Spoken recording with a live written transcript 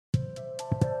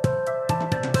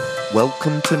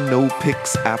Welcome to No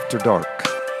Picks After Dark,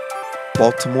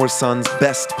 Baltimore Sun's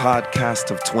best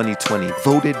podcast of 2020,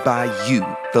 voted by you,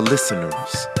 the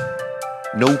listeners.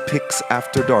 No Picks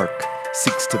After Dark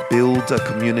seeks to build a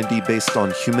community based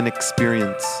on human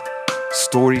experience,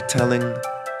 storytelling,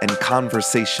 and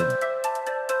conversation.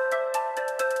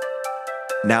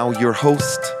 Now your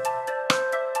host,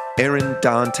 Aaron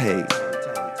Dante.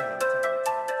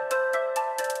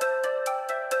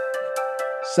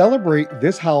 Celebrate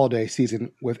this holiday season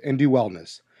with Endu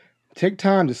Wellness. Take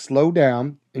time to slow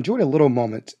down, enjoy the little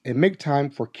moments, and make time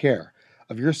for care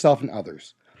of yourself and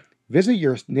others. Visit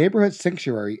your neighborhood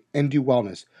sanctuary, Endu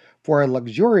Wellness, for a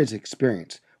luxurious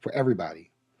experience for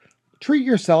everybody. Treat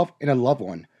yourself and a loved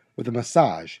one with a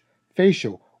massage,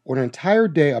 facial, or an entire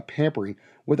day of pampering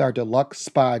with our deluxe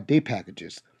spa day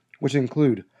packages, which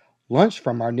include lunch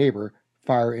from our neighbor,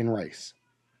 Fire and Rice.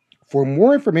 For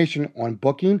more information on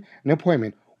booking an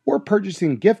appointment or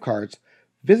purchasing gift cards,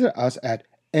 visit us at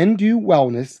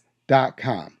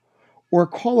enduwellness.com or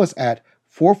call us at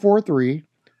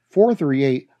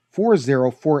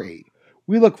 443-438-4048.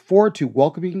 We look forward to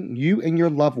welcoming you and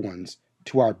your loved ones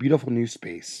to our beautiful new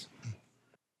space.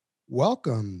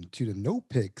 Welcome to the No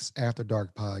Picks After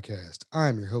Dark podcast.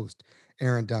 I'm your host,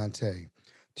 Aaron Dante.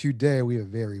 Today we have a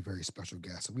very, very special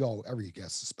guest. Every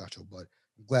guest is special, but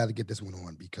I'm glad to get this one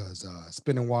on because it's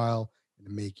been a while in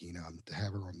the making to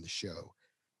have her on the show.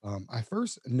 I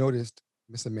first noticed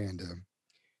Miss Amanda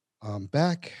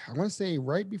back, I want to say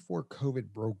right before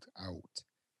COVID broke out.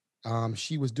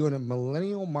 She was doing a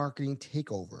millennial marketing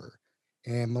takeover,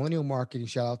 and millennial marketing,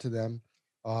 shout out to them.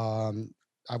 I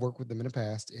worked with them in the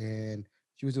past, and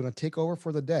she was doing a takeover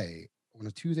for the day on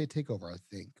a Tuesday takeover, I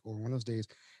think, or one of those days.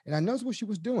 And I noticed what she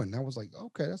was doing. I was like,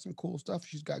 okay, that's some cool stuff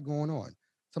she's got going on.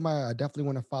 Somebody I definitely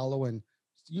want to follow and,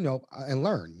 and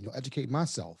learn, educate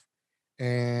myself.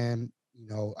 And,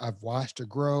 I've watched her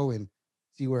grow and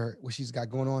see what she's got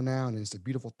going on now. And it's a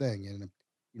beautiful thing. And,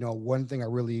 one thing I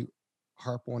really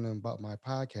harp on about my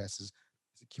podcast is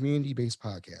it's a community-based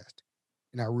podcast.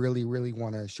 And I really, really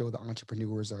want to show the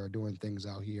entrepreneurs that are doing things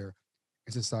out here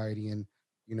in society and,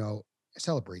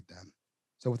 celebrate them.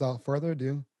 So without further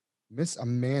ado, Miss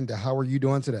Amanda, how are you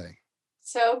doing today?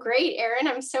 So great, Aaron.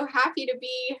 I'm so happy to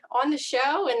be on the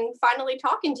show and finally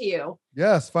talking to you.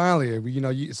 Yes, finally.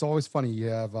 It's always funny. You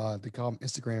have they call them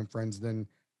Instagram friends. Then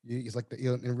it's like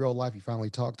in real life, you finally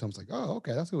talk to them. It's like, oh,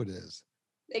 okay, that's who it is.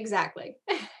 Exactly.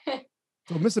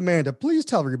 So, Miss Amanda, please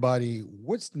tell everybody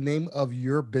what's the name of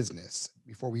your business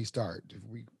before we start. If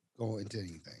we go into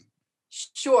anything.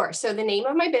 Sure. So the name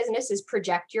of my business is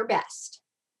Project Your Best.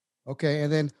 Okay,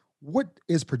 and then what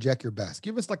is Project Your Best?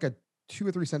 Give us like a 2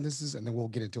 or 3 sentences, and then we'll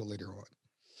get into it later on.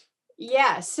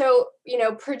 Yeah. So,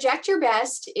 Project Your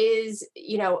Best is,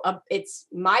 it's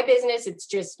my business. It's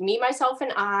just me, myself,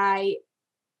 and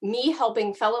me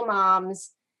helping fellow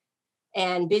moms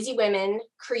and busy women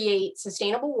create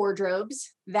sustainable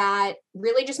wardrobes that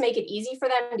really just make it easy for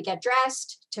them to get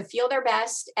dressed, to feel their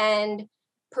best, and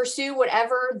pursue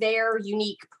whatever their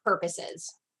unique purpose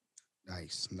is.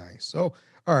 Nice. So,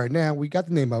 all right, now we got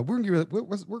the name of. We're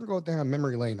gonna go down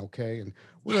memory lane, okay, and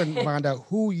we're gonna find out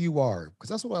who you are because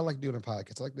that's what I like to do in a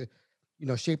podcast. I like to,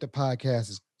 shape the podcast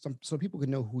is so people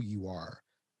can know who you are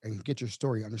and get your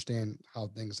story, understand how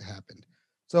things happened.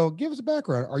 So, give us a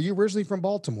background. Are you originally from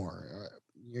Baltimore?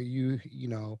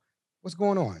 What's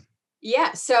going on?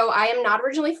 Yeah, so I am not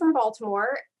originally from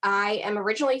Baltimore. I am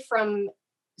originally from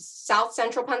South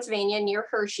Central Pennsylvania near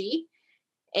Hershey.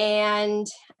 And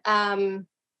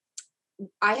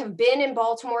I have been in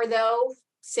Baltimore, though,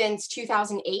 since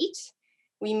 2008.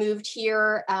 We moved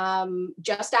here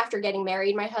just after getting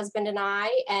married, my husband and I,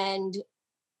 and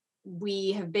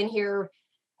we have been here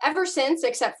ever since,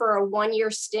 except for a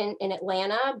 1-year stint in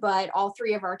Atlanta. But all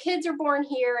 3 of our kids are born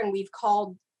here, and we've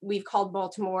called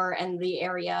Baltimore and the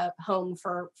area home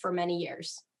for many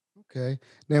years. Okay.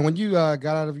 Now, when you got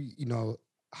out of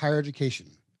higher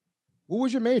education, what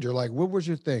was your major? Like, what was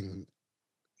your thing?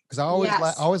 Because I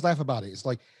always laugh about it. It's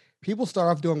like people start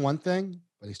off doing one thing,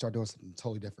 but they start doing something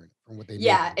totally different from what they do.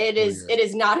 Yeah, it is. It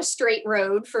is not a straight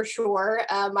road for sure.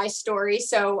 My story.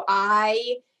 So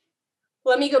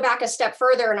let me go back a step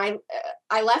further, and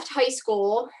I left high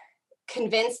school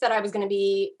convinced that I was going to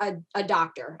be a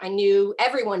doctor.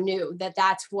 Everyone knew that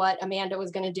that's what Amanda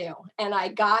was going to do. And I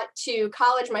got to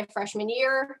college my freshman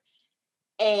year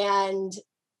and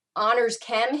honors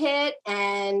chem hit,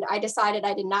 and I decided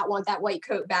I did not want that white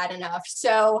coat bad enough.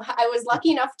 So I was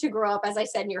lucky enough to grow up, as I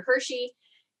said, near Hershey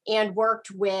and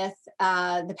worked with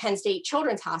the Penn State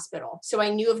Children's Hospital. So I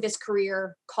knew of this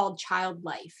career called Child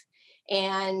Life.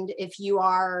 And if you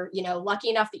are, lucky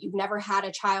enough that you've never had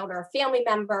a child or a family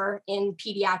member in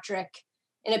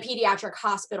a pediatric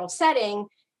hospital setting,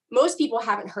 most people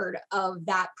haven't heard of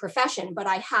that profession, but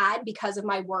I had because of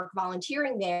my work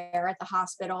volunteering there at the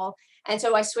hospital. And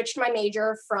so I switched my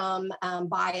major from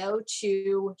bio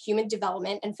to human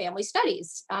development and family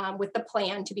studies with the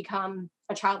plan to become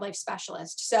a child life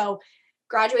specialist. So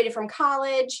graduated from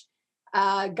college,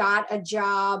 got a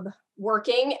job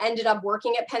ended up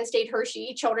working at Penn State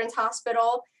Hershey Children's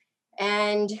Hospital.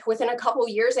 And within a couple of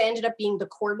years, I ended up being the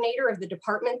coordinator of the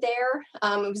department there.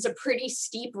 It was a pretty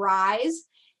steep rise.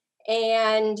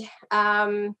 And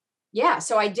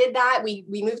so I did that. We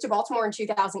moved to Baltimore in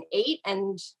 2008,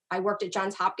 and I worked at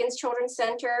Johns Hopkins Children's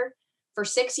Center for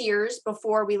 6 years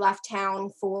before we left town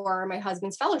for my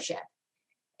husband's fellowship.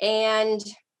 And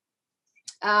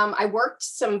I worked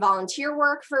some volunteer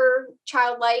work for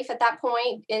Child Life at that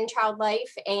point in Child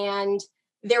Life. And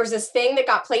there was this thing that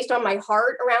got placed on my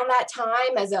heart around that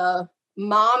time as a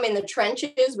mom in the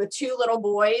trenches with two little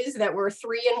boys that were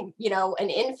 3 and, an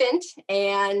infant.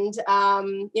 And,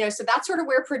 so that's sort of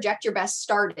where Project Your Best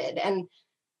started. And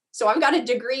so I've got a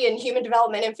degree in human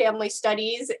development and family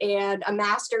studies and a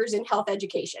master's in health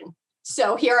education.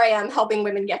 So here I am helping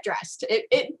women get dressed.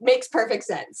 It makes perfect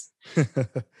sense.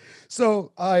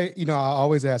 So I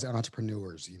always ask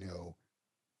entrepreneurs,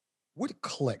 what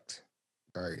clicked?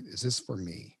 All right, is this for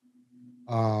me?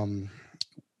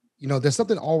 There's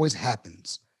something always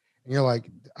happens, and you're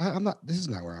like, I'm not. This is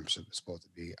not where I'm supposed to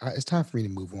be. It's time for me to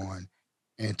move on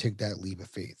and take that leap of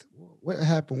faith. What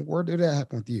happened? Where did that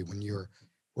happen with you when you're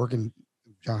working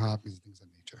Johns Hopkins and things of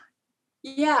that nature?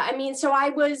 Yeah, so I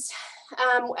was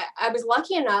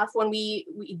lucky enough when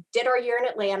we did our year in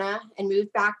Atlanta and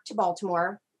moved back to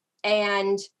Baltimore,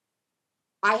 and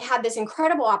I had this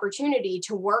incredible opportunity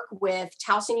to work with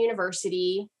Towson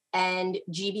University and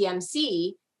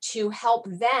GBMC to help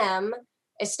them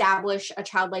establish a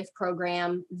child life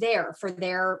program there for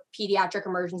their pediatric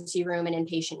emergency room and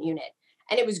inpatient unit.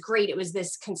 And it was great. It was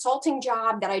this consulting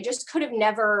job that I just could have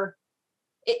never,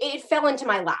 it fell into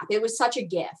my lap. It was such a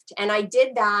gift. And I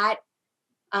did that,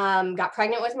 got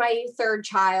pregnant with my third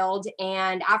child.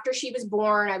 And after she was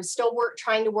born, I was still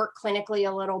trying to work clinically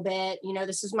a little bit.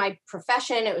 This is my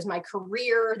profession. It was my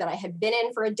career that I had been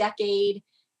in for a decade.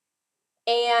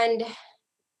 And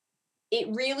it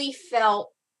really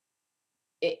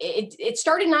it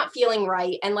started not feeling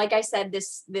right. And like I said,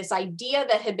 this idea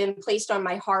that had been placed on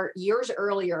my heart years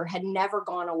earlier had never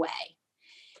gone away.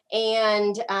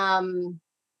 And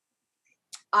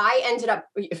I ended up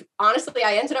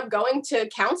going to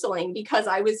counseling because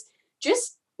I was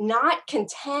just not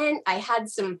content. I had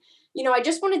some, I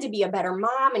just wanted to be a better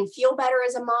mom and feel better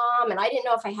as a mom. And I didn't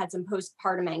know if I had some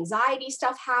postpartum anxiety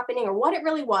stuff happening or what it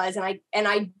really was. And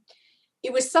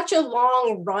it was such a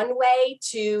long runway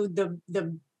to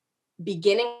the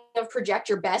beginning of Project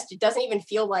Your Best. It doesn't even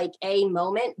feel like a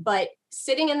moment, but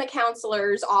sitting in the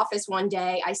counselor's office one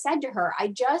day, I said to her,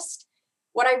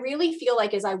 what I really feel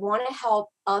like is I want to help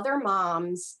other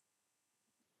moms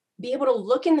be able to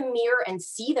look in the mirror and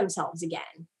see themselves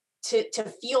again, to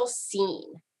feel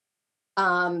seen.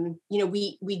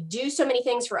 We do so many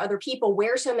things for other people,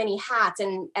 wear so many hats,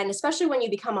 and especially when you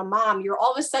become a mom, you're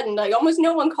all of a sudden like almost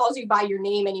no one calls you by your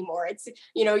name anymore. It's,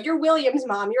 you're William's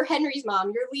mom, you're Henry's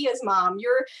mom, you're Leah's mom,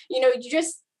 your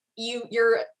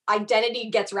identity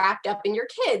gets wrapped up in your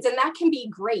kids, and that can be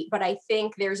great. But I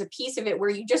think there's a piece of it where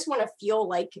you just want to feel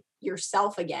like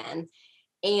yourself again.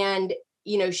 And,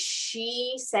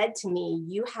 she said to me,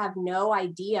 you have no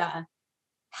idea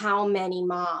how many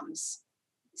moms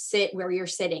sit where you're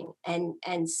sitting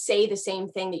and say the same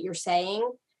thing that you're saying,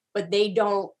 but they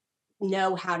don't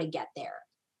know how to get there.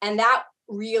 And that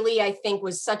really, I think,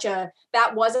 was a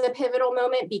pivotal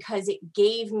moment because it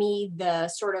gave me the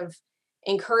sort of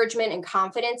encouragement and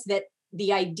confidence that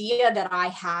the idea that I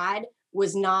had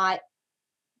was not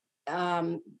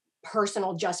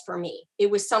personal just for me.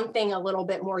 It was something a little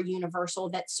bit more universal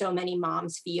that so many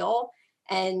moms feel.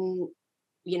 And,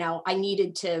 I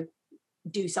needed to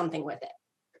do something with it.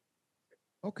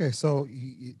 Okay, so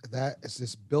that is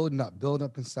just building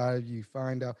up inside of you. You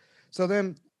find out. So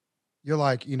then you're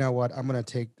like, you know what? I'm going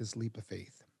to take this leap of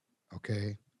faith.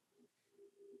 Okay.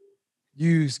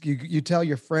 You tell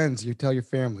your friends, you tell your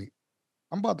family,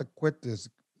 I'm about to quit this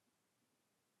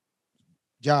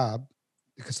job,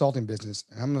 the consulting business,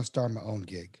 and I'm going to start my own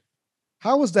gig.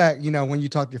 How was that? When you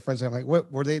talk to your friends, I'm like,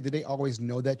 what were they? Did they always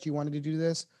know that you wanted to do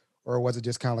this, or was it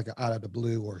just kind of like out of the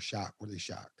blue or shock? Were they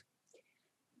shocked?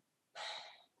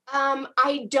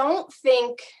 I don't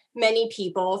think many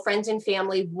people, friends and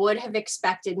family, would have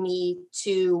expected me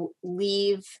to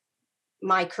leave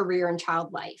my career in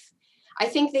child life. I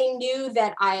think they knew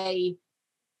that I,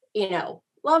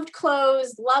 loved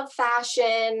clothes, loved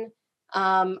fashion.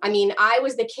 I mean, I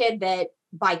was the kid that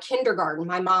by kindergarten,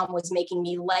 my mom was making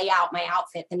me lay out my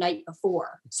outfit the night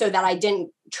before so that I didn't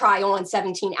try on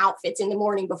 17 outfits in the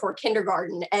morning before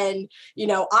kindergarten. And,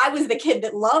 I was the kid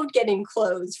that loved getting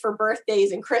clothes for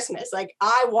birthdays and Christmas. Like,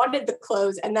 I wanted the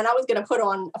clothes, and then I was going to put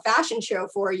on a fashion show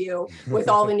for you with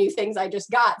all the new things I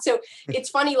just got. So it's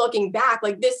funny looking back,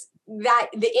 like that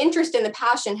the interest and the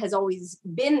passion has always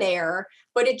been there,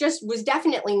 but it just was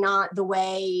definitely not the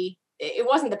way, it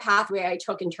wasn't the pathway I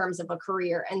took in terms of a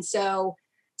career. And so,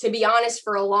 to be honest,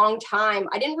 for a long time,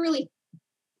 I didn't really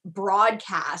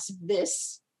broadcast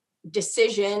this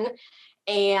decision.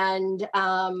 And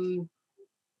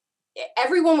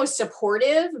everyone was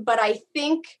supportive, but I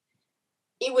think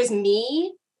it was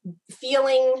me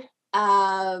feeling,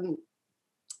 I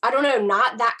don't know,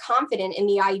 not that confident in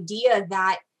the idea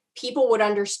that people would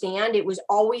understand it was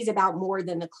always about more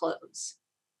than the clothes.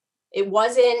 It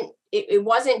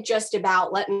wasn't just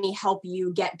about, let me help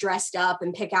you get dressed up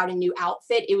and pick out a new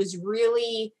outfit. It was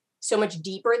really so much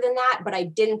deeper than that, but I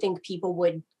didn't think people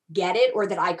would get it or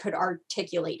that I could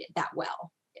articulate it that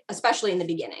well, especially in the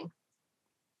beginning.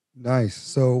 Nice.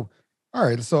 So, all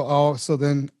right. So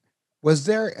then, was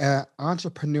there an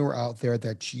entrepreneur out there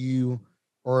that you,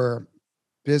 or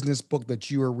business book that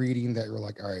you were reading that you're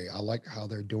like, all right, I like how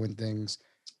they're doing things,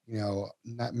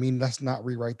 let's not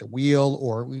rewrite the wheel,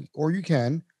 or you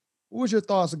can. What was your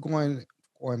thoughts of going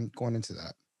into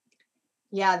that?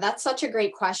 Yeah, that's such a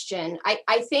great question.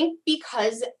 I think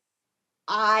because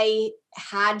I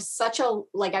had such a,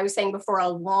 like I was saying before, a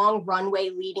long runway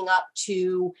leading up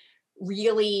to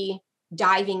really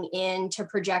diving in to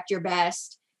Project Your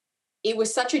Best. It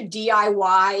was such a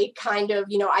DIY kind of,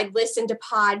 I listened to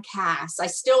podcasts. I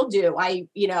still do. I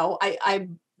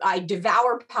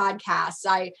devour podcasts.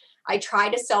 I try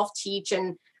to self-teach,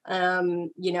 and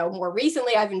more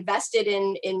recently I've invested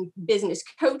in business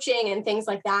coaching and things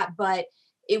like that. But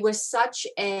it was such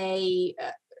a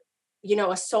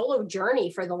solo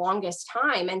journey for the longest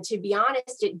time. And to be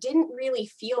honest, it didn't really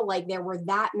feel like there were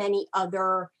that many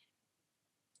other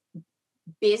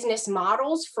business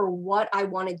models for what I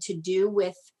wanted to do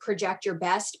with Project Your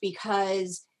Best,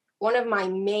 because one of my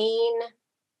main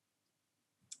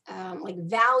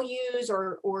values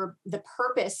or the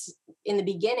purpose in the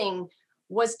beginning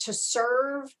was to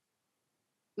serve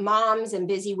moms and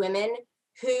busy women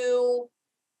who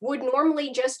would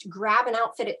normally just grab an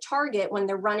outfit at Target when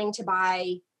they're running to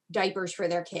buy diapers for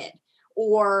their kid.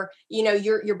 Or,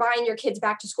 you're buying your kids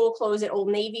back to school clothes at Old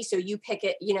Navy. So you pick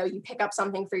up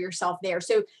something for yourself there.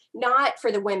 So not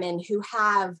for the women who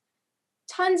have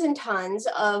tons and tons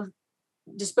of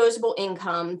disposable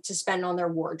income to spend on their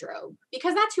wardrobe,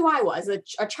 because that's who I was.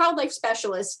 A child life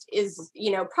specialist is,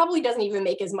 probably doesn't even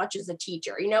make as much as a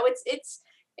teacher.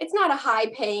 It's not a high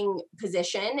paying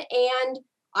position. And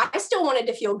I still wanted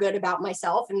to feel good about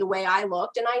myself and the way I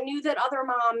looked. And I knew that other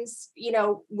moms,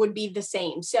 would be the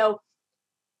same. So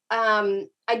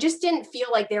I just didn't feel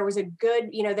like there was a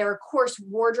good, there are of course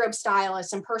wardrobe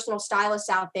stylists and personal stylists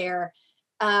out there.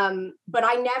 But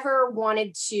I never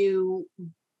wanted to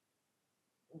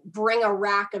bring a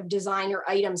rack of designer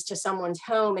items to someone's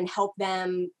home and help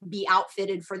them be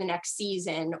outfitted for the next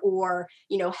season, or,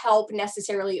 help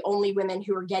necessarily only women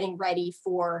who are getting ready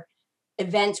for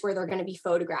events where they're going to be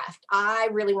photographed. I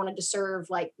really wanted to serve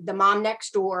like the mom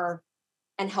next door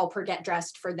and help her get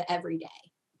dressed for the everyday.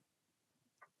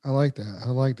 I like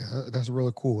that. That's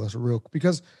really cool.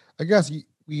 Because I guess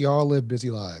we all live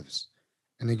busy lives.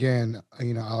 And again,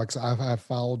 Alex, I've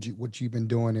followed what you've been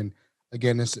doing, and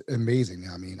again, it's amazing.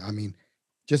 I mean,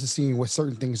 just to seeing what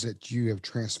certain things that you have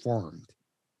transformed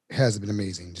has been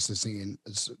amazing. Just to seeing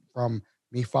from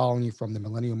me following you from the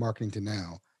millennial marketing to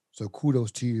now. So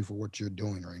kudos to you for what you're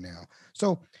doing right now.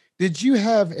 So did you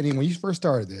have when you first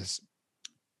started this?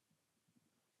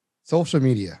 Social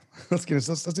media. Let's do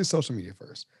social media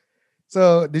first.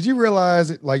 So did you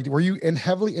realize it, were you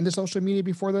heavily into social media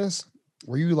before this?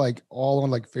 Were you like all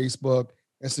on like Facebook,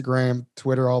 Instagram,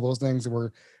 Twitter, all those things,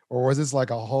 or was this like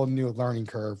a whole new learning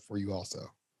curve for you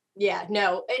also? Yeah,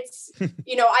 no, it's,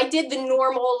 I did the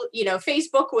normal,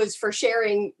 Facebook was for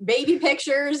sharing baby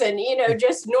pictures and,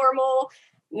 just normal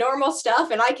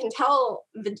stuff. And I can tell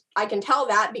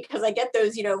that because I get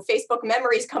those, Facebook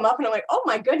memories come up and I'm like, oh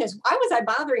my goodness, why was I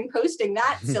bothering posting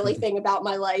that silly thing about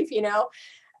my life,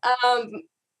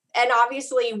 and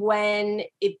obviously when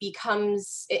it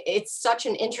becomes, it's such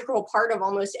an integral part of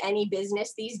almost any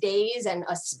business these days. And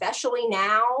especially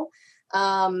now,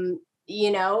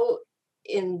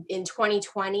 in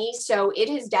 2020. So it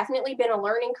has definitely been a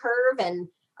learning curve. And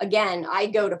again, I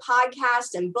go to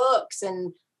podcasts and books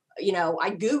and, I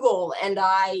Google and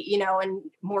and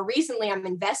more recently I'm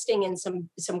investing in some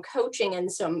coaching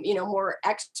and some, more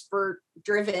expert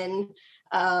driven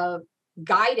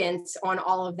guidance on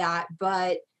all of that.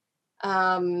 But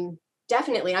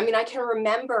definitely, I mean, I can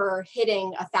remember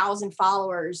hitting 1,000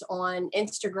 followers on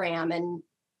Instagram, and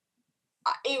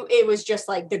it was just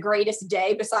like the greatest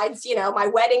day besides, my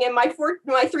wedding and my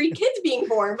 3 kids being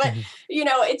born. But,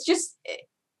 it's just,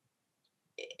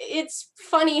 it's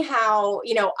funny how,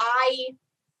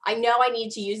 I know I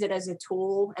need to use it as a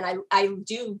tool, and I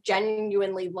do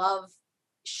genuinely love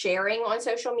sharing on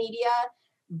social media,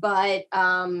 but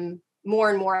more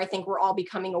and more, I think we're all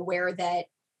becoming aware that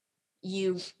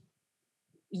you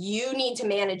need to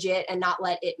manage it and not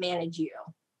let it manage you.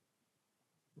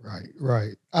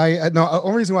 Right. I no,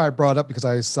 only reason why I brought it up because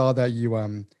I saw that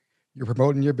you're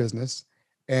promoting your business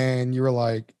and you were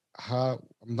like, how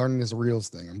I'm learning this Reels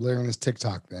thing, I'm learning this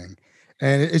TikTok thing.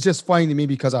 And it's just funny to me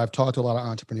because I've talked to a lot of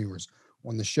entrepreneurs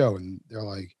on the show and they're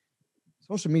like,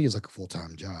 social media is like a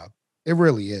full-time job. It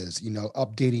really is,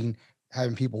 updating,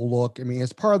 having people look. I mean,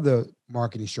 it's part of the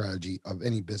marketing strategy of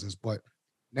any business, but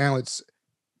now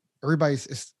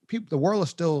people, the world is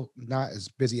still not as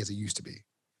busy as it used to be.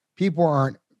 People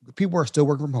are still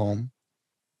working from home.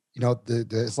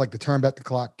 It's like the turn back the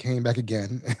clock came back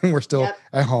again and we're still Yep.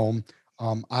 at home.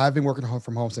 I've been working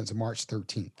from home since March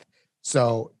 13th.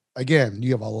 So again,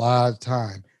 you have a lot of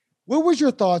time. What was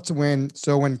your thoughts when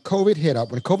COVID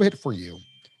hit for you?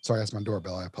 Sorry, that's my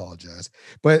doorbell. I apologize.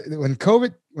 But when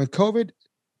COVID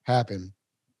happened,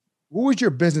 what was your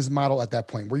business model at that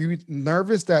point? Were you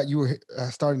nervous that you were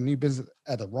starting a new business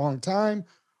at the wrong time?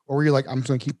 Or were you like, I'm just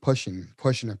going to keep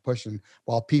pushing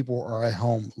while people are at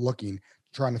home looking,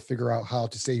 trying to figure out how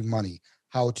to save money,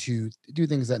 how to do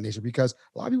things of that nature? Because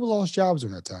a lot of people lost jobs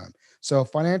during that time. So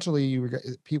financially,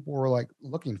 people were like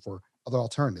looking for other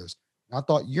alternatives. And I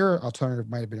thought your alternative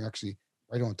might have been actually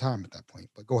right on time at that point.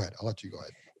 But go ahead. I'll let you go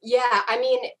ahead. Yeah, I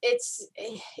mean,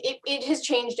 it has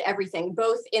changed everything,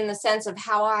 both in the sense of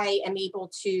how I am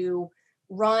able to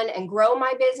run and grow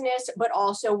my business, but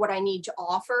also what I need to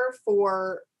offer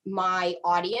for my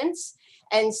audience.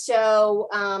 And so,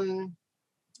 one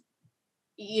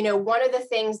of the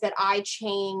things that I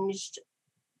changed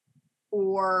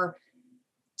or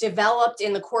developed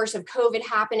in the course of COVID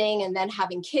happening and then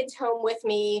having kids home with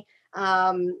me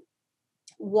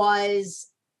was,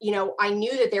 I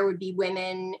knew that there would be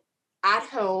women at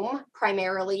home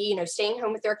primarily, staying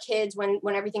home with their kids when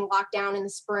everything locked down in the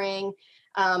spring.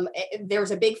 There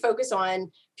was a big focus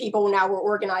on people now were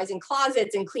organizing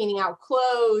closets and cleaning out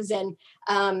clothes. And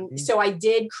so I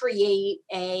did create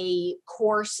a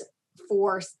course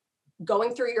for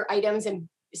going through your items and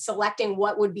selecting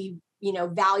what would be,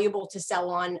 valuable to sell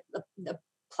on the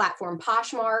platform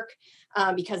Poshmark,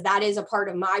 because that is a part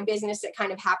of my business that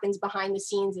kind of happens behind the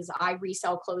scenes as I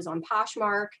resell clothes on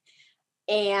Poshmark.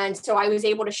 And so I was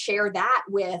able to share that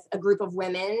with a group of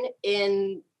women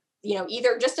in,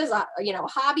 either just as a,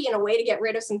 hobby and a way to get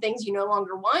rid of some things you no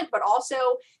longer want, but also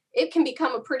it can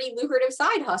become a pretty lucrative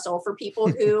side hustle for people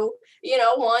who,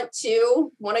 want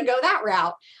to go that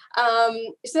route.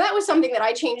 So that was something that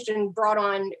I changed and brought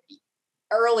on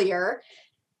earlier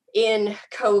in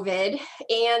COVID.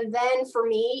 And then for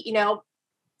me,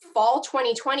 fall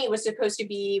 2020 was supposed to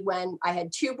be when I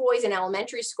had 2 boys in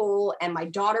elementary school and my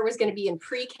daughter was going to be in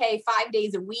pre-K 5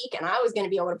 days a week. And I was going to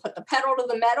be able to put the pedal to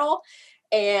the metal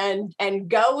and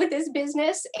go with this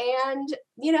business. And,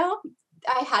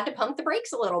 I had to pump the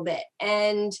brakes a little bit.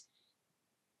 And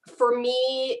for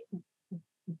me,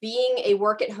 being a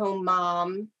work at home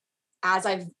mom, as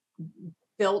I've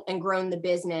built and grown the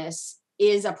business,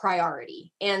 is a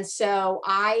priority. And so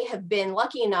I have been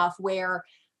lucky enough where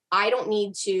I don't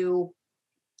need to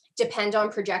depend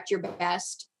on Project Your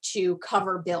Best to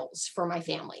cover bills for my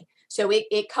family. So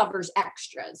it covers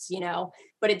extras,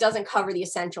 but it doesn't cover the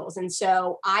essentials. And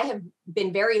so I have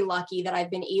been very lucky that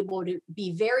I've been able to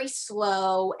be very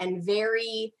slow and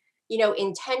very,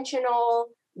 intentional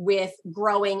with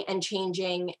growing and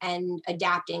changing and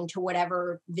adapting to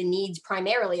whatever the needs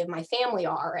primarily of my family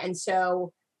are. And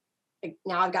so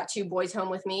now I've got 2 boys home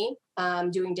with me,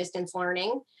 doing distance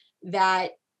learning,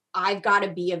 that I've got to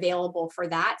be available for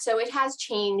that. So it has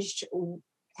changed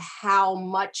how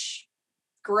much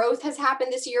growth has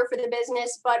happened this year for the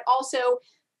business, but also,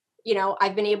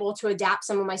 I've been able to adapt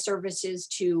some of my services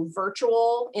to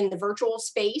in the virtual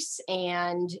space.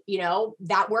 And,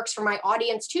 that works for my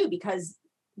audience too, because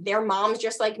they're moms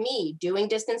just like me doing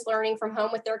distance learning from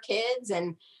home with their kids.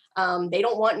 And they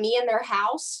don't want me in their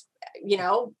house,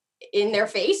 in their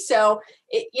face. So,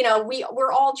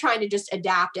 we're all trying to just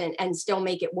adapt and still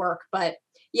make it work. But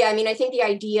yeah, I mean, I think the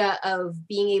idea of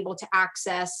being able to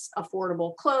access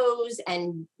affordable clothes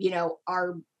and,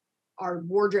 our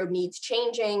wardrobe needs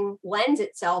changing lends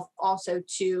itself also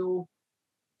to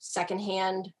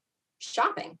secondhand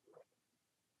shopping.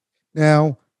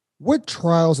 Now, what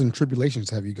trials and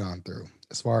tribulations have you gone through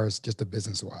as far as just the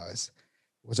business wise?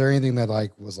 Was there anything that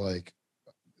was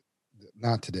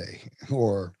not today,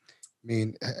 or I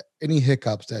mean, any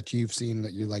hiccups that you've seen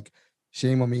that you're like,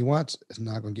 shame on me once, it's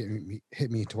not going to hit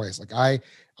me twice. Like I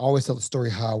always tell the story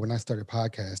how when I started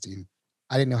podcasting,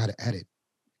 I didn't know how to edit,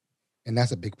 and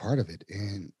that's a big part of it.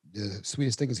 And the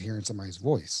sweetest thing is hearing somebody's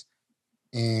voice.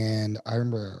 And I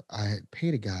remember I had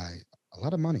paid a guy a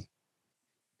lot of money.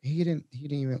 He didn't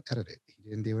even edit it. He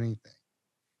didn't do anything.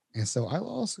 And so I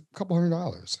lost a couple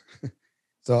 $100.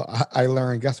 So I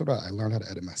learned, guess what? I learned how to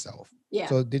edit myself. Yeah.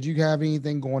 So did you have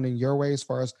anything going in your way as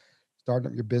far as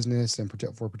starting up your business and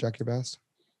Protect Your Best?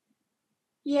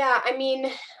 Yeah, I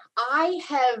mean, I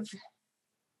have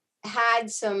had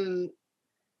some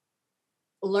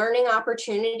learning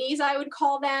opportunities, I would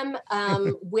call them,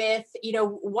 with,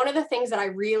 one of the things that I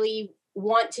really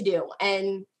want to do.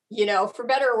 And, for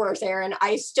better or worse, Aaron,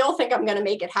 I still think I'm going to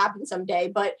make it happen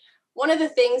someday. But one of the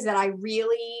things that I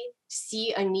really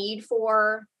see a need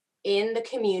for in the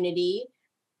community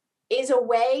is a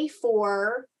way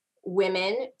for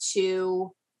women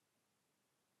to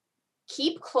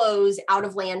keep clothes out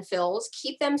of landfills,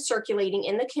 keep them circulating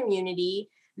in the community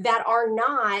that are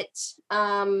not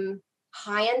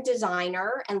high-end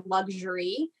designer and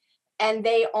luxury, and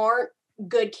they aren't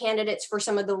good candidates for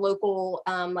some of the local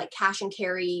like cash and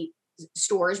carry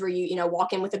stores where you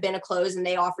walk in with a bin of clothes and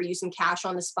they offer you some cash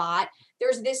on the spot.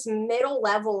 There's this middle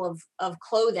level of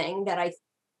clothing that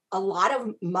a lot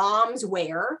of moms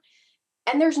wear,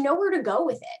 and there's nowhere to go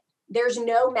with it. There's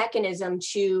no mechanism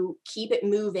to keep it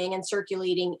moving and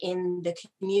circulating in the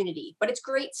community, but it's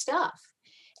great stuff.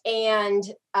 And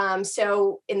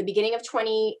so in the beginning of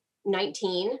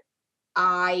 2019,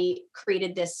 I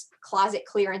created this closet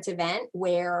clearance event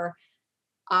where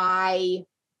I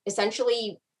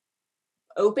essentially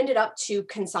opened it up to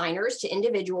consigners, to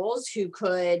individuals who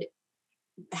could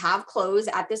have clothes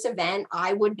at this event.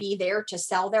 I would be there to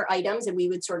sell their items, and we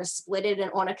would sort of split it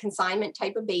on a consignment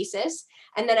type of basis.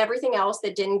 And then everything else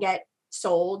that didn't get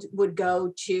sold would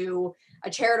go to a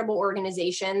charitable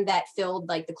organization that filled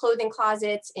like the clothing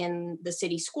closets in the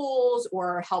city schools,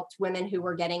 or helped women who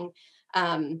were getting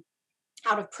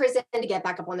out of prison to get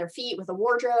back up on their feet with a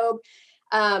wardrobe.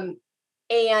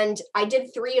 And I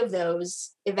did 3 of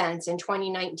those events in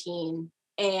 2019,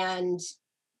 and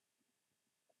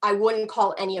I wouldn't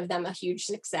call any of them a huge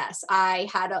success. I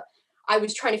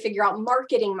was trying to figure out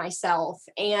marketing myself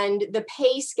and the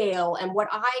pay scale and what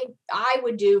I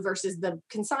would do versus the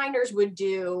consigners would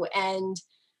do, and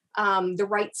the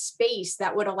right space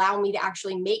that would allow me to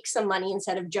actually make some money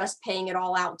instead of just paying it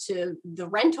all out to the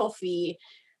rental fee.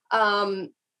 I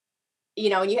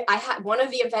had one of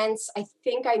the events, I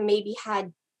think I maybe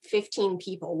had 15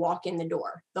 people walk in the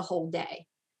door the whole day.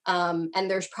 And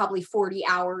there's probably 40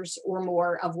 hours or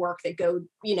more of work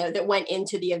that went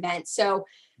into the event. So,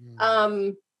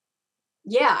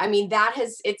 yeah, I mean,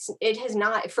 it has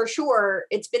not, for sure,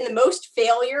 it's been the most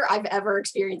failure I've ever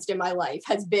experienced in my life,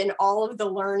 has been all of the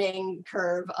learning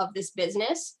curve of this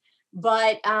business,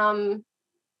 but,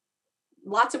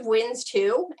 lots of wins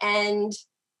too. And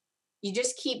you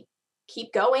just keep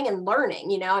going and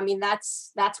learning, I mean,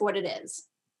 that's what it is.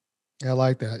 I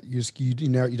like that. You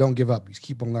don't give up. You just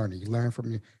keep on learning. You learn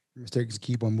from your mistakes,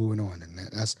 keep on moving on. And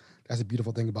that's a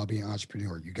beautiful thing about being an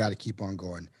entrepreneur. You got to keep on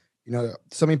going.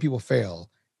 So many people fail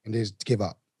and they just give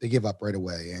up. They give up right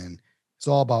away. And it's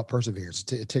all about perseverance.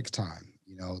 It takes time.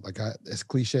 It's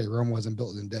cliche. Rome wasn't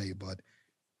built in a day, but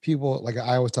people, like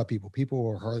I always tell people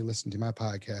will hardly listen to my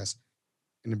podcast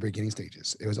in the beginning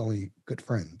stages. It was only good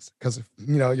friends because,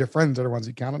 your friends are the ones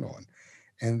you counted on.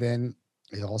 And then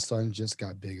it all of a sudden just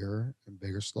got bigger and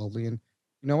bigger slowly. And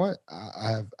you know what?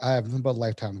 I have nothing but a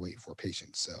lifetime to wait for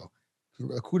patience. So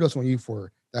kudos on you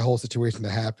for that whole situation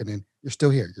that happened. And you're still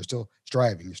here. You're still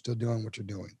striving. You're still doing what you're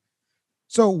doing.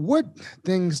 So what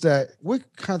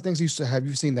kind of things have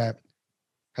you seen that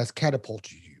has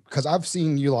catapulted you? Because I've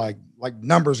seen you like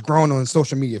numbers growing on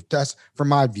social media. That's from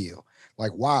my view.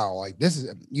 Like, wow, like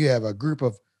you have a group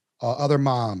of other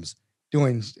moms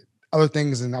doing other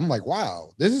things. And I'm like,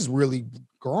 wow, this is really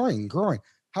growing.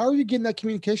 How are you getting that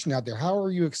communication out there? How are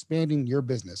you expanding your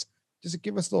business? Just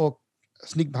give us a little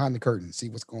sneak behind the curtain, see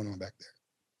what's going on back there.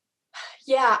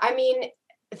 Yeah. I mean,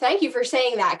 thank you for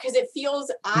saying that, because it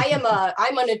feels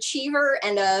I'm an achiever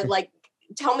and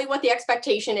tell me what the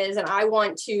expectation is, and I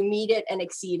want to meet it and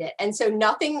exceed it. And so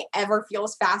nothing ever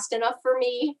feels fast enough for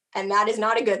me. And that is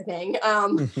not a good thing.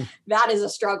 That is a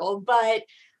struggle. But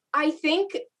I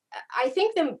think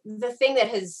the thing that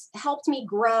has helped me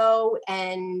grow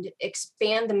and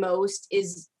expand the most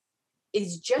is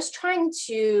just trying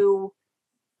to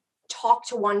talk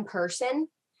to one person.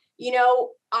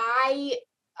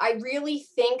 I really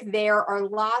think there are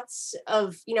lots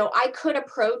of, I could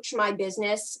approach my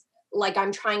business like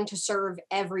I'm trying to serve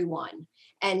everyone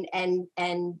and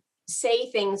say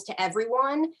things to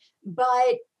everyone.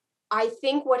 But I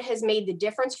think what has made the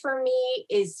difference for me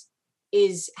is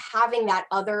having that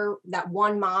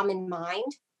one mom in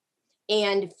mind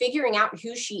and figuring out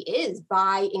who she is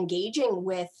by engaging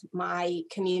with my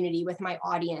community, with my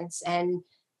audience, and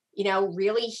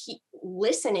really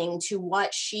listening to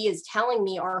what she is telling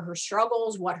me are her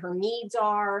struggles, what her needs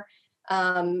are,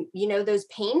 those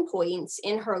pain points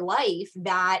in her life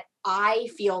that I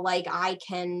feel like I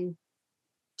can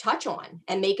touch on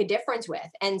and make a difference with.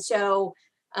 And so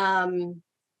that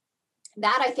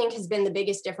I think has been the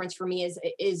biggest difference for me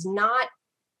is not,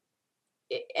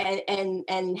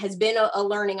 and has been a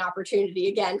learning opportunity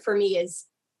again for me, is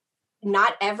I'm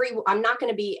not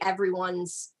going to be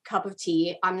everyone's cup of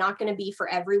tea. I'm not going to be for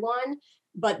everyone,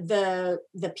 but the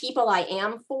people I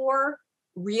am for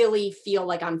really feel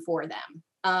like I'm for them.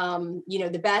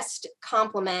 The best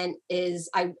compliment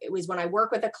it was when I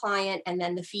work with a client and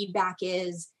then the feedback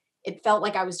is, it felt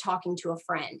like I was talking to a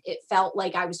friend. It felt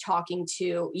like I was talking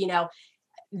to,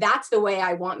 that's the way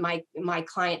I want my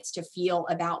clients to feel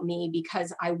about me,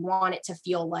 because I want it to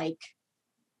feel like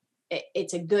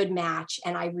it's a good match.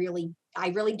 And I really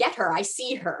get her. I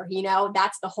see her,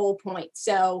 that's the whole point.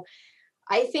 So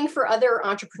I think for other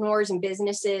entrepreneurs and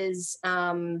businesses,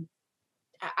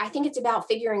 I think it's about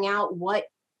figuring out what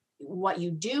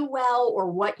you do well,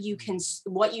 or what you can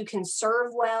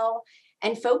serve well,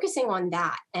 and focusing on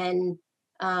that. And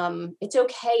it's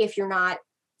okay if you're not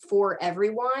for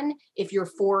everyone, if you're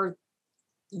for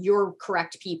your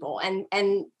correct people.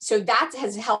 And so that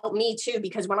has helped me too,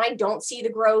 because when I don't see the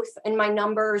growth in my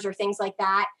numbers or things like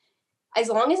that, as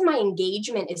long as my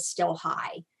engagement is still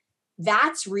high,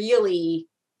 that's really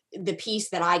the piece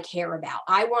that I care about.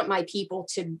 I want my people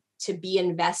to be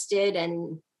invested,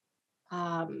 and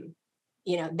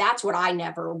that's what I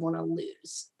never want to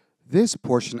lose. This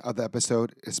portion of the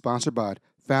episode is sponsored by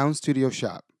Found Studio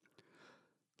Shop.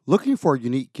 Looking for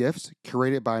unique gifts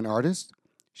curated by an artist?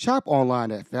 Shop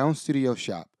online at Found Studio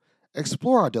Shop.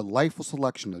 Explore our delightful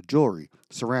selection of jewelry,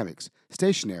 ceramics,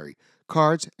 stationery,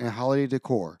 cards, and holiday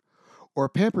decor. Or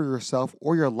pamper yourself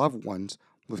or your loved ones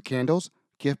with candles,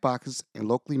 gift boxes, and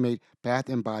locally made bath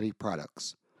and body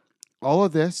products. All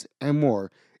of this and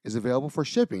more is available for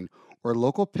shipping or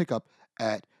local pickup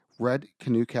at Red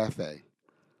Canoe Cafe.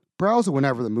 Browse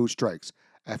whenever the mood strikes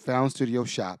at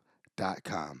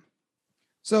foundstudioshop.com.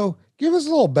 So give us a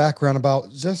little background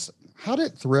about just how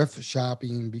did thrift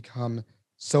shopping become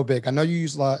so big? I know you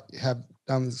have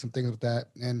done some things with that,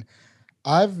 and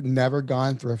I've never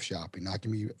gone thrift shopping. I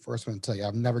can be the first one to tell you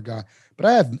I've never gone, but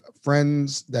I have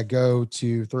friends that go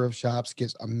to thrift shops,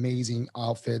 get amazing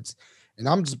outfits, and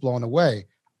I'm just blown away.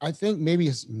 I think maybe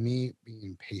it's me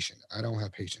being patient. I don't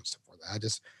have patience for that. I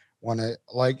just want to,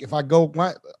 like, if I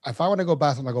want to go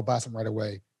buy something, I go buy something right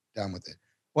away, done with it.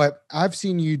 But I've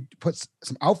seen you put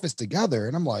some outfits together,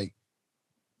 and I'm like,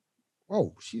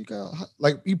 whoa, she got,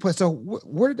 like, you put, so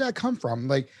where did that come from?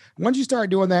 Like, once you start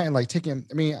doing that and like taking,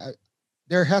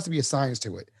 there has to be a science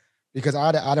to it, because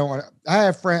I don't want to, I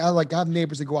have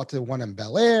neighbors that go out to the one in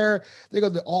Bel Air. They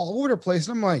go all over the place.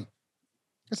 And I'm like,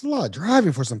 it's a lot of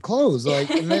driving for some clothes. Like,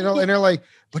 and they're like,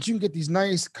 but you can get these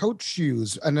nice Coach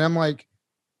shoes. And I'm like,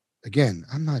 again,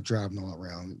 I'm not driving all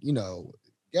around,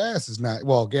 gas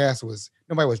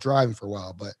nobody was driving for a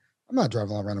while, but I'm not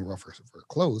driving all around the world for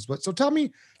clothes. But so tell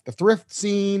me, the thrift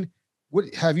scene,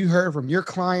 what have you heard from your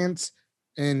clients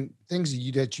and things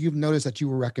that you've noticed that you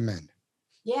would recommend?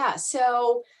 Yeah.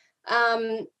 So,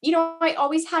 I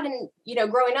always had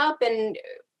growing up, and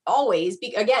always,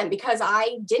 because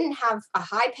I didn't have a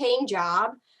high paying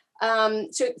job.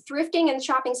 So thrifting and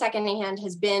shopping secondhand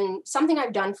has been something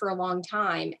I've done for a long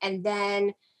time. And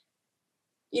then,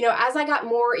 as I got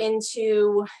more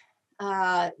into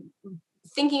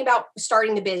thinking about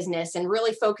starting the business and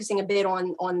really focusing a bit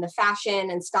on the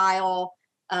fashion and style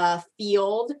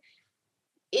field,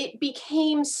 it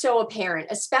became so apparent,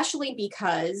 especially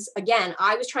because, again,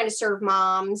 I was trying to serve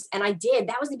moms, and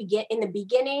that was in the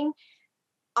beginning.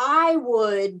 I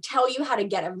would tell you how to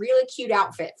get a really cute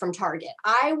outfit from Target.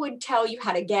 I would tell you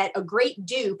how to get a great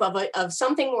dupe of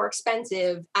something more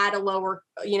expensive at a lower,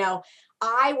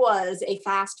 I was a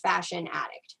fast fashion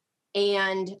addict.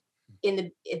 And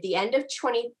at the end of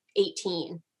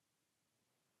 2018,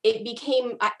 it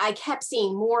became, I kept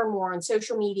seeing more and more on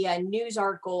social media and news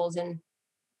articles, and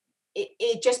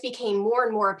it just became more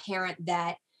and more apparent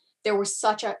that there was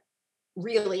such a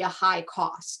high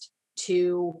cost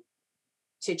to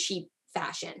cheap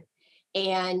fashion.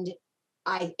 And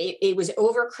it was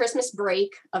over Christmas break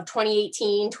of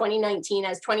 2018, 2019,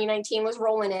 as 2019 was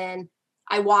rolling in,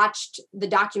 I watched the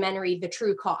documentary, The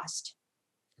True Cost.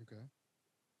 Okay.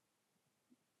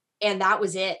 And that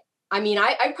was it. I mean,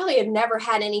 I probably have never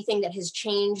had anything that has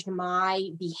changed my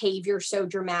behavior so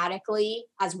dramatically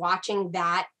as watching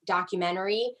that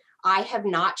documentary. I have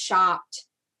not shopped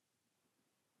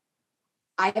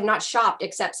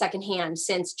except secondhand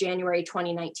since January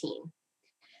 2019.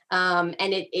 And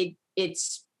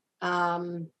it's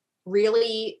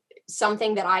really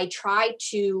something that I try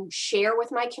to share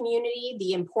with my community,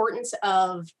 the importance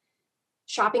of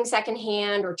shopping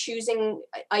secondhand or choosing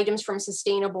items from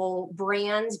sustainable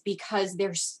brands, because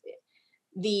there's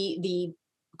the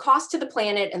cost to the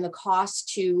planet and the cost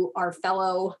to our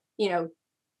fellow,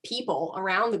 people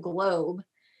around the globe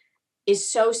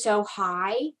is so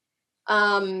high.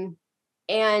 And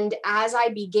as I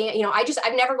began,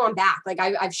 I've never gone back. Like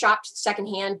I've shopped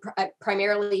secondhand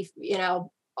primarily,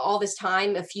 all this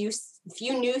time, a few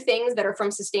new things that are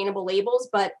from sustainable labels,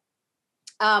 but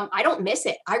I don't miss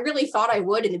it. I really thought I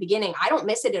would in the beginning. I don't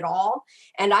miss it at all.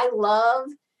 And I love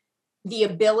the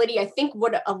ability. I think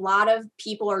what a lot of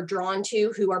people are drawn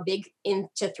to who are big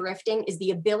into thrifting is the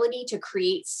ability to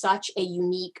create such a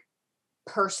unique,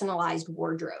 personalized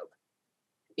wardrobe.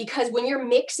 Because when you're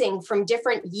mixing from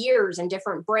different years and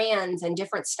different brands and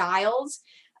different styles,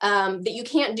 that you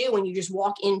can't do when you just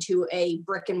walk into a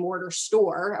brick and mortar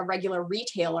store, a regular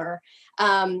retailer,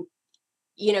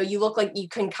 you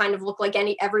can kind of look like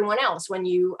everyone else when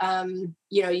you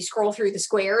scroll through the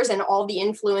squares and all the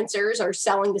influencers are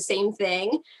selling the same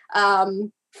thing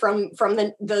from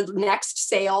the next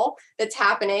sale that's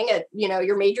happening at,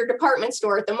 your major department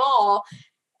store at the mall.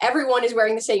 Everyone is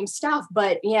wearing the same stuff,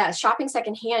 but yeah, shopping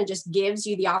secondhand just gives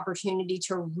you the opportunity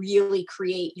to really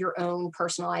create your own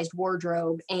personalized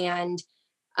wardrobe. And,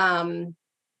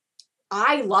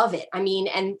 I love it. I mean,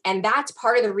 and that's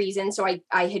part of the reason. So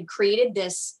I had created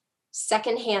this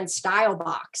secondhand style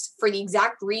box for the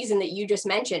exact reason that you just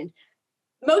mentioned.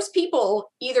 Most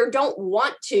people either don't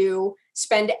want to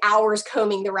spend hours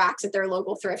combing the racks at their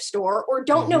local thrift store or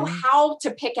don't know how to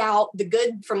pick out the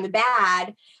good from the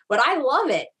bad, but I love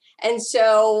it. And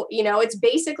so, it's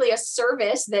basically a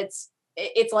service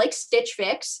it's like Stitch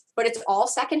Fix, but it's all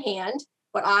secondhand.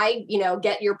 But I,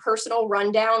 get your personal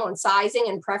rundown on sizing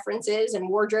and preferences and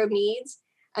wardrobe needs.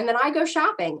 And then I go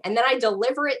shopping and then I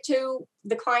deliver it to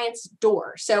the client's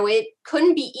door. So it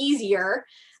couldn't be easier.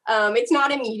 It's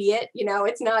not immediate,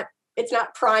 it's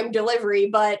not prime delivery,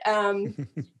 but,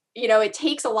 it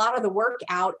takes a lot of the work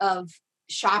out of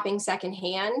shopping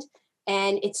secondhand,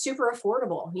 and it's super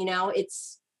affordable.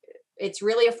 It's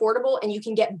really affordable, and you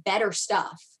can get better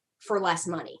stuff for less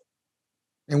money.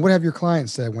 And what have your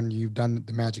clients said when you've done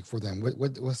the magic for them?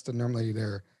 What's the normally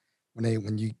there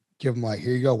when you give them like,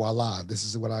 here you go, voila, this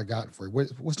is what I got for you?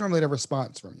 What's normally their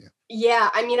response from you? Yeah,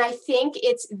 I mean, I think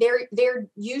they're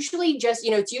usually just,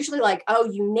 it's usually like, oh,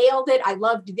 you nailed it. I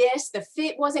loved this. The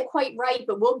fit wasn't quite right,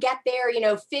 but we'll get there.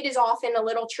 Fit is often a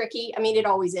little tricky. I mean, it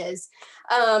always is.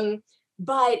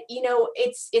 But,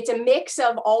 it's a mix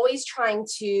of always trying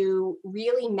to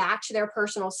really match their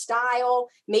personal style,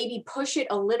 maybe push it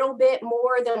a little bit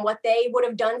more than what they would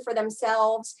have done for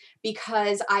themselves,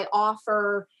 because I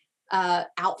offer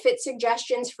outfit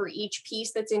suggestions for each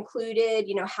piece that's included,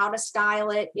 how to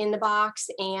style it in the box.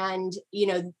 And,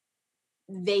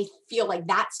 they feel like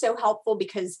that's so helpful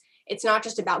because it's not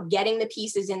just about getting the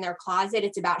pieces in their closet.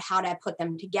 It's about how to put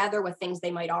them together with things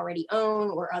they might already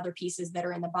own or other pieces that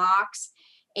are in the box.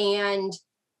 And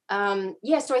so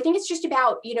I think it's just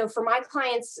about, for my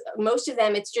clients, most of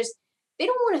them, it's just, they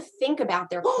don't want to think about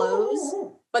their clothes,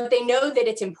 but they know that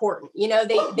it's important. They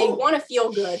want to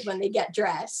feel good when they get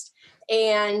dressed.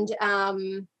 And,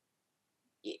 and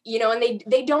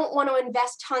they don't want to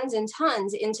invest tons and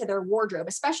tons into their wardrobe,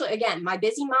 especially, again, my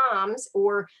busy moms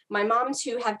or my moms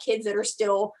who have kids that are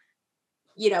still,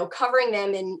 covering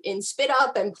them in spit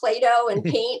up and Play-Doh and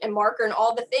paint and marker and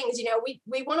all the things.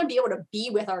 We want to be able to be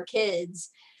with our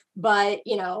kids, but,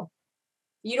 you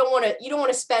don't want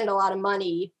to spend a lot of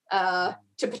money to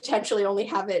potentially only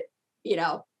have it,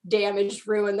 damaged,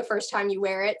 ruined the first time you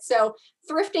wear it. So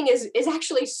thrifting is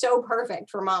actually so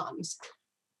perfect for moms.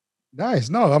 Nice.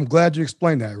 No, I'm glad you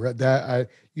explained that.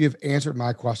 You have answered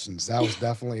my questions. That was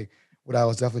definitely what I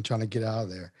was definitely trying to get out of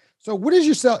there. So what is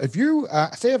yourself, if you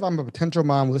say, if I'm a potential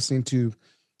mom listening to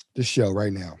the show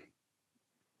right now,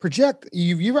 project,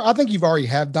 I think you've already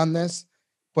have done this,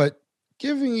 but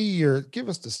give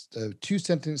us this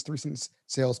 2-sentence, 3-sentence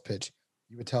sales pitch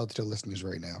you would tell to the listeners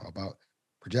right now about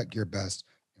Project Your Best,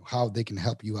 how they can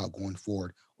help you out going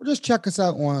forward, or just check us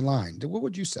out online. What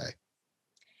would you say?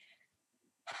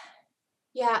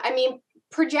 Yeah, I mean,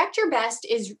 Project Your Best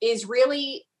is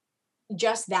really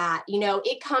just that.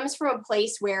 It comes from a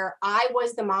place where I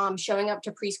was the mom showing up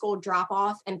to preschool drop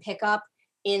off and pick up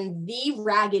in the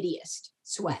raggediest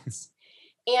sweats.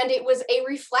 And it was a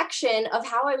reflection of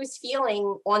how I was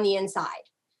feeling on the inside.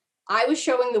 I was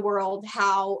showing the world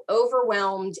how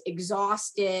overwhelmed,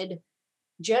 exhausted,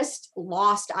 just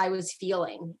lost I was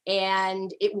feeling.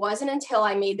 And it wasn't until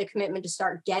I made the commitment to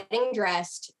start getting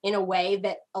dressed in a way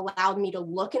that allowed me to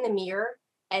look in the mirror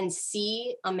and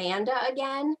see Amanda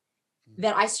again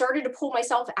that I started to pull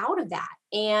myself out of that.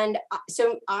 And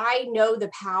so I know the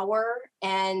power,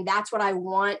 and that's what I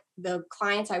want the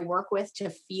clients I work with to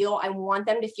feel. I want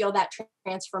them to feel that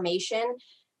transformation,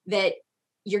 that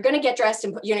you're going to get dressed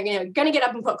and you're going to get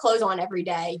up and put clothes on every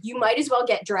day. You might as well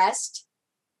get dressed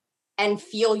and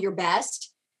feel your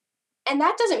best. And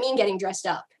that doesn't mean getting dressed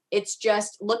up. It's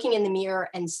just looking in the mirror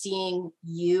and seeing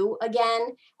you again,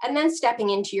 and then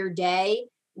stepping into your day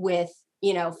with,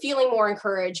 feeling more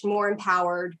encouraged, more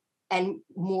empowered, and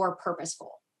more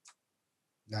purposeful.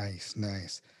 Nice.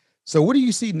 So what do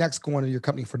you see next going to your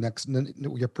company for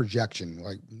your projection,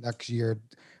 like next year?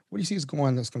 What do you see is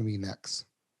that's going to be next?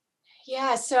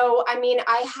 Yeah. So, I mean,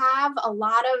 I have a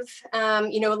lot of,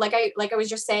 like I was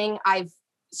just saying, I've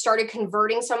started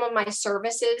converting some of my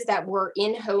services that were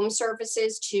in-home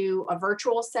services to a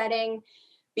virtual setting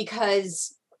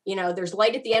because, there's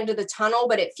light at the end of the tunnel,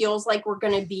 but it feels like we're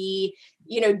going to be,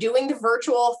 doing the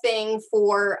virtual thing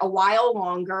for a while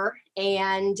longer.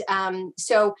 And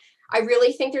so I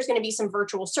really think there's going to be some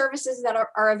virtual services that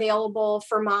are available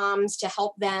for moms to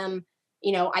help them,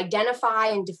 identify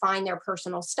and define their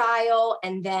personal style,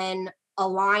 and then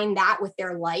align that with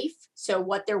their life. So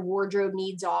what their wardrobe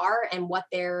needs are and what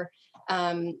their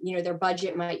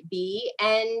budget might be.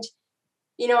 And,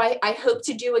 I hope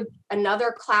to do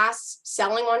another class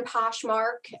selling on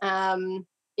Poshmark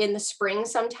in the spring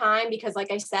sometime, because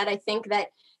like I said, I think that,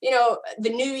 the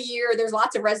new year, there's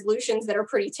lots of resolutions that are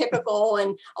pretty typical,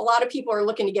 and a lot of people are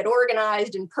looking to get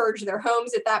organized and purge their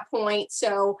homes at that point.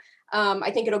 So I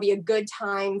think it'll be a good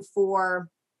time for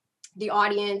the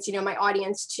audience, my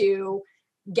audience, to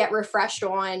get refreshed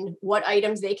on what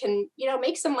items they can,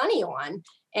 make some money on.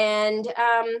 And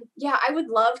I would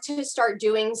love to start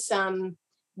doing some,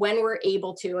 when we're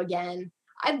able to again,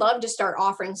 I'd love to start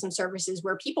offering some services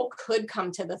where people could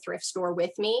come to the thrift store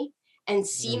with me and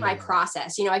see my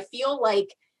process. I feel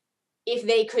like if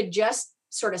they could just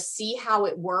sort of see how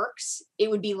it works,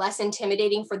 it would be less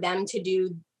intimidating for them to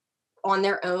do on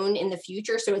their own in the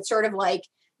future. So it's sort of like,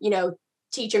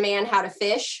 teach a man how to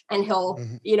fish and he'll,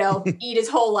 eat his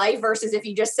whole life, versus if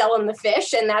you just sell him the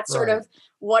fish. And that's sort of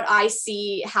what I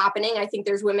see happening. I think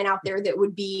there's women out there that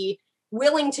would be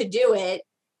willing to do it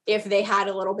if they had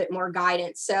a little bit more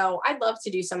guidance. So I'd love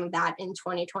to do some of that in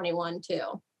 2021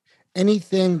 too.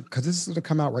 Anything, because this is going to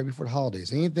come out right before the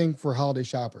holidays, anything for holiday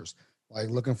shoppers, like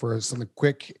looking for something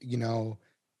quick,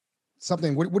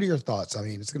 something, what are your thoughts? I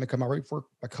mean, it's going to come out right for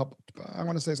I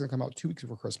want to say it's going to come out 2 weeks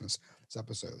before Christmas, this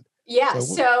episode. Yeah.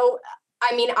 So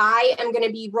I mean, I am going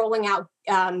to be rolling out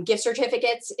gift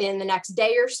certificates in the next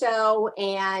day or so,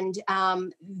 and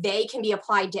they can be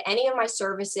applied to any of my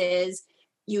services.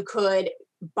 You could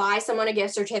buy someone a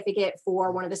gift certificate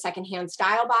for one of the secondhand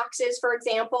style boxes, for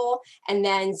example, and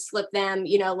then slip them,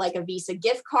 like a Visa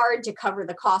gift card to cover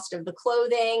the cost of the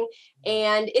clothing.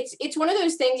 And it's one of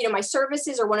those things, my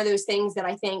services are one of those things that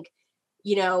I think,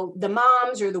 the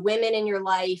moms or the women in your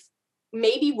life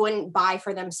maybe wouldn't buy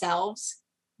for themselves,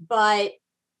 but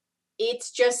it's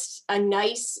just a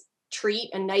nice treat,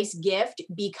 a nice gift,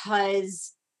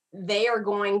 because they are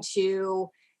going to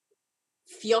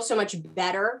feel so much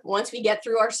better once we get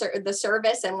through the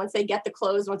service, and once they get the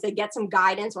clothes, once they get some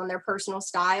guidance on their personal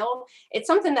style. It's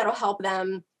something that'll help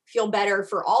them feel better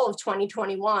for all of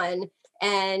 2021,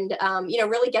 and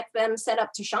really get them set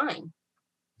up to shine.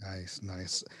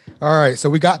 Nice. All right, so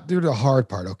we got through the hard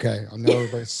part. Okay, I know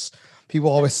people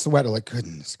always sweat like,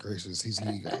 goodness gracious, he's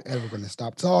ever going to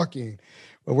stop talking?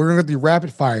 But we're going to do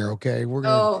rapid fire. Okay,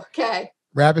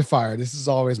 rapid fire. This is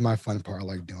always my fun part. I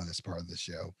like doing this part of the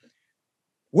show.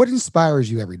 What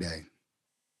inspires you every day?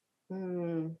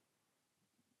 I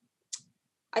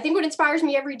think what inspires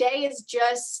me every day is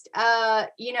just, I'm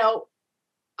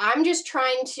just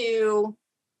trying to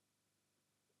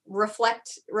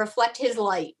reflect his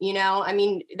light, you know? I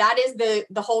mean, that is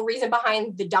the whole reason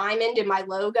behind the diamond in my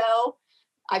logo.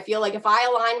 I feel like if I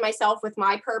align myself with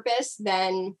my purpose,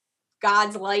 then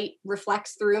God's light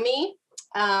reflects through me.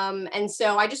 And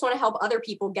so I just want to help other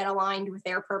people get aligned with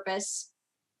their purpose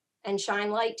and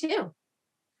shine light too.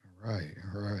 All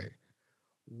right.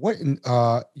 What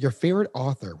your favorite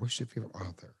author? What's your favorite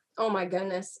author? Oh my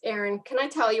goodness, Aaron, can I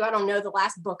tell you, I don't know the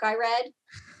last book I read,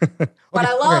 Okay, but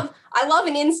I love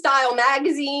an InStyle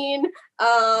magazine.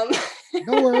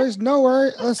 No worries.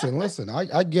 Listen,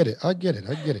 I get it.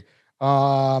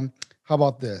 How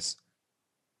about this?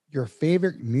 Your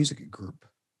favorite music group?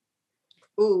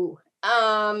 Ooh,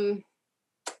 I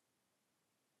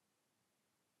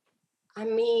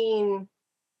mean,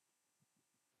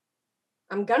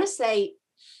 I'm gonna say,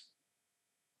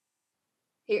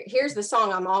 here's the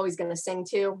song I'm always gonna sing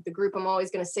to, the group I'm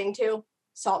always gonna sing to,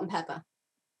 Salt and Pepper.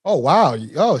 Oh wow!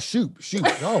 Oh shoot!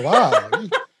 Oh wow!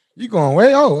 you going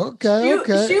way? Oh okay.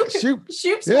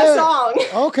 Shoot's my song.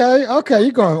 Okay.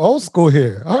 You going old school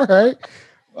here? All right.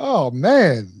 Oh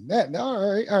man,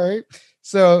 all right.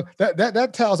 So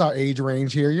that tells our age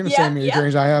range here. You're in the same age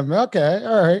range I am. Okay,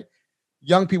 all right.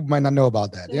 Young people might not know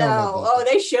about that.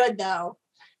 They should though.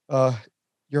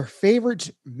 Your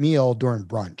favorite meal during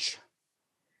brunch?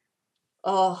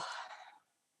 Oh,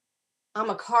 I'm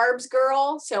a carbs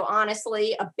girl, so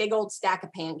honestly, a big old stack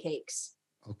of pancakes.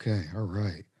 Okay, all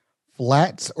right.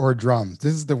 Flats or drums?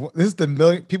 This is the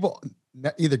million people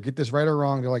either get this right or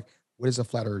wrong. They're like, what is a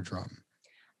flat or a drum?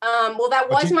 Well, that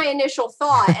was my initial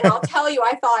thought, and I'll tell you,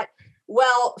 I thought,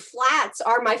 well, flats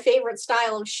are my favorite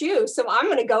style of shoe, so I'm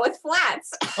going to go with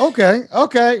flats. Okay.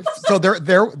 So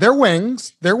they're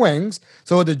wings. They're wings.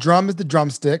 So the drum is the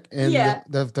drumstick, and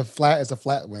the flat is a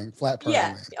flat wing. Flat part of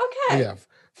the wing. Okay. Yeah.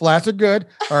 Flats are good.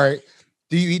 All right.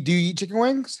 Do you eat chicken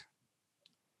wings?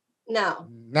 No.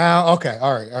 Okay.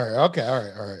 All right.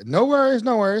 Okay. No worries.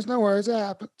 It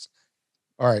happens.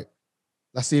 All right.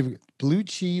 Let's see if blue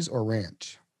cheese or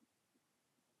ranch.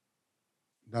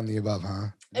 None of the above, huh?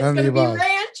 It's gonna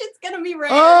be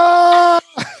ranch. Oh!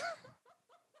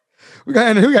 we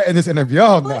got to end this interview.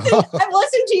 I've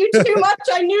listened to you too much.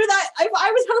 I knew that. I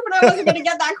was hoping I wasn't going to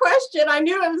get that question. I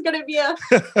knew it was going to be it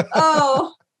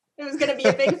was going to be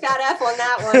a big fat F on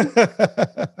that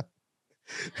one.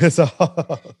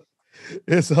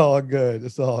 It's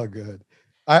all good.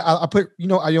 I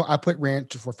put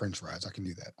ranch for French fries. I can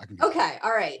do that. Okay.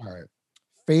 All right.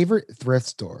 Favorite thrift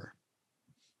store?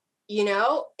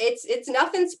 It's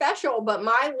nothing special, but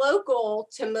my local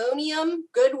Timonium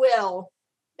Goodwill,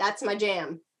 that's my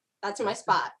jam. That's my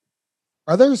spot.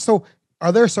 Are there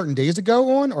certain days to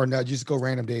go on, or no, just go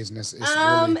random days? And it's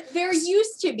really... There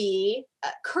used to be.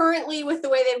 Currently, with the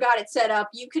way they've got it set up,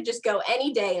 you could just go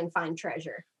any day and find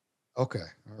treasure. Okay,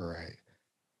 all right.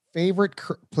 Favorite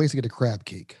place to get a crab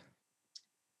cake?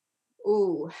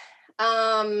 Ooh,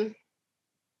 I'm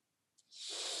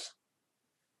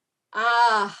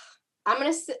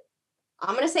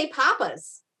gonna say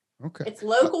Papa's. Okay. It's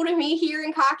local to me here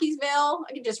in Cockeysville.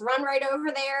 I can just run right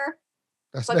over there.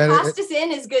 But Costas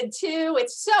Inn is good too.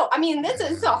 It's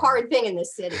a hard thing in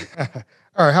this city.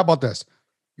 All right, how about this?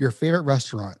 Your favorite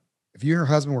restaurant? If you and your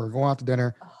husband were going out to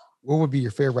dinner, what would be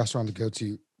your favorite restaurant to go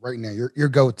to right now? Your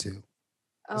go-to.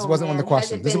 This wasn't on the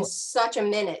question. Has it been such a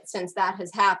minute since that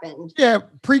has happened? Yeah,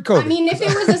 pre-COVID. I mean, if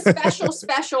it was a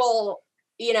special,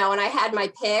 and I had my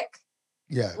pick.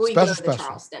 Yeah, we go to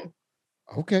Charleston.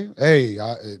 Okay. Hey,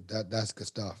 that's good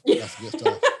stuff. That's good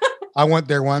stuff. I went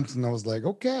there once and I was like,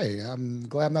 okay, I'm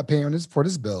glad I'm not paying for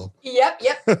this bill. Yep.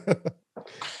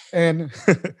 And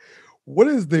what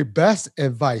is the best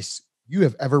advice you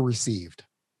have ever received?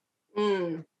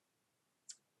 And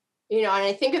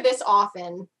I think of this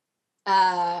often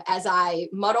as I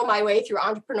muddle my way through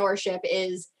entrepreneurship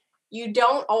is you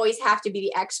don't always have to be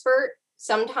the expert.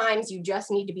 Sometimes you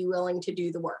just need to be willing to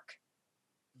do the work.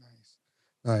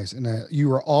 Nice. And you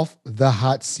were off the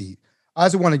hot seat. I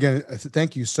just want to again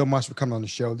thank you so much for coming on the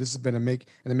show. This has been in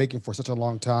the making for such a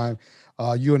long time.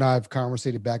 You and I have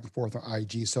conversated back and forth on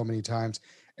IG so many times.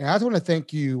 And I just want to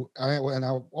thank you. And I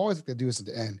always like to do this at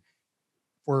the end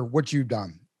for what you've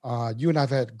done. You and I have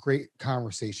had great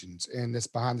conversations, and this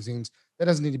behind the scenes that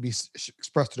doesn't need to be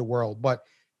expressed to the world. But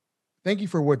thank you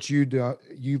for what you've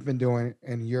been doing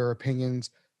and your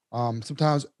opinions.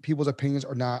 Sometimes people's opinions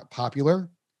are not popular,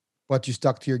 but you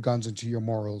stuck to your guns and to your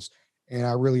morals. And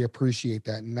I really appreciate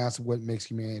that. And that's what makes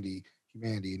humanity,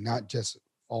 not just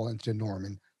fall into the norm.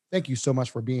 And thank you so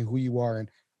much for being who you are. And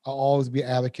I'll always be an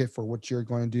advocate for what you're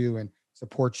going to do and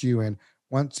support you. And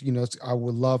once, I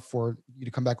would love for you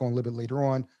to come back on a little bit later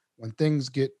on when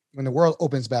the world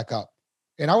opens back up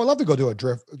And I would love to go do a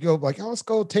drift, like, oh, let's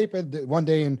go tape it one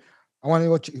day. And I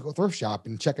want to go thrift shop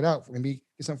and check it out. Maybe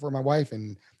get something for my wife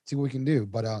and see what we can do.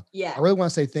 But I really want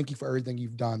to say thank you for everything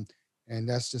you've done. And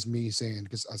that's just me saying,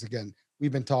 because again,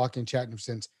 we've been talking, chatting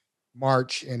since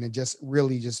March, and it just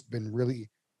been really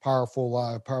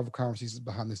powerful conversations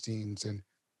behind the scenes. And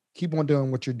keep on doing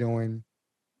what you're doing.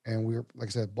 And we're, like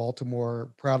I said,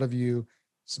 Baltimore, proud of you,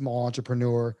 small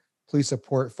entrepreneur. Please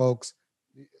support folks.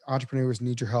 Entrepreneurs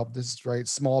need your help. This is right.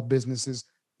 Small businesses.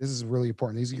 This is really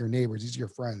important. These are your neighbors. These are your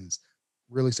friends.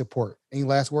 Really support. Any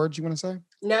last words you want to say?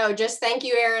 No, just thank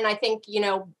you, Aaron. I think, you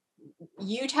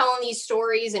telling these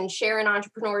stories and sharing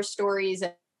entrepreneur stories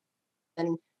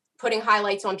and putting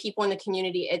highlights on people in the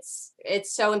community, it's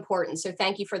so important. So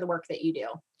thank you for the work that you do.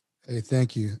 Hey,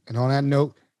 thank you. And on that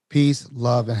note, peace,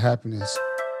 love, and happiness.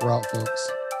 We're out,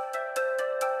 folks.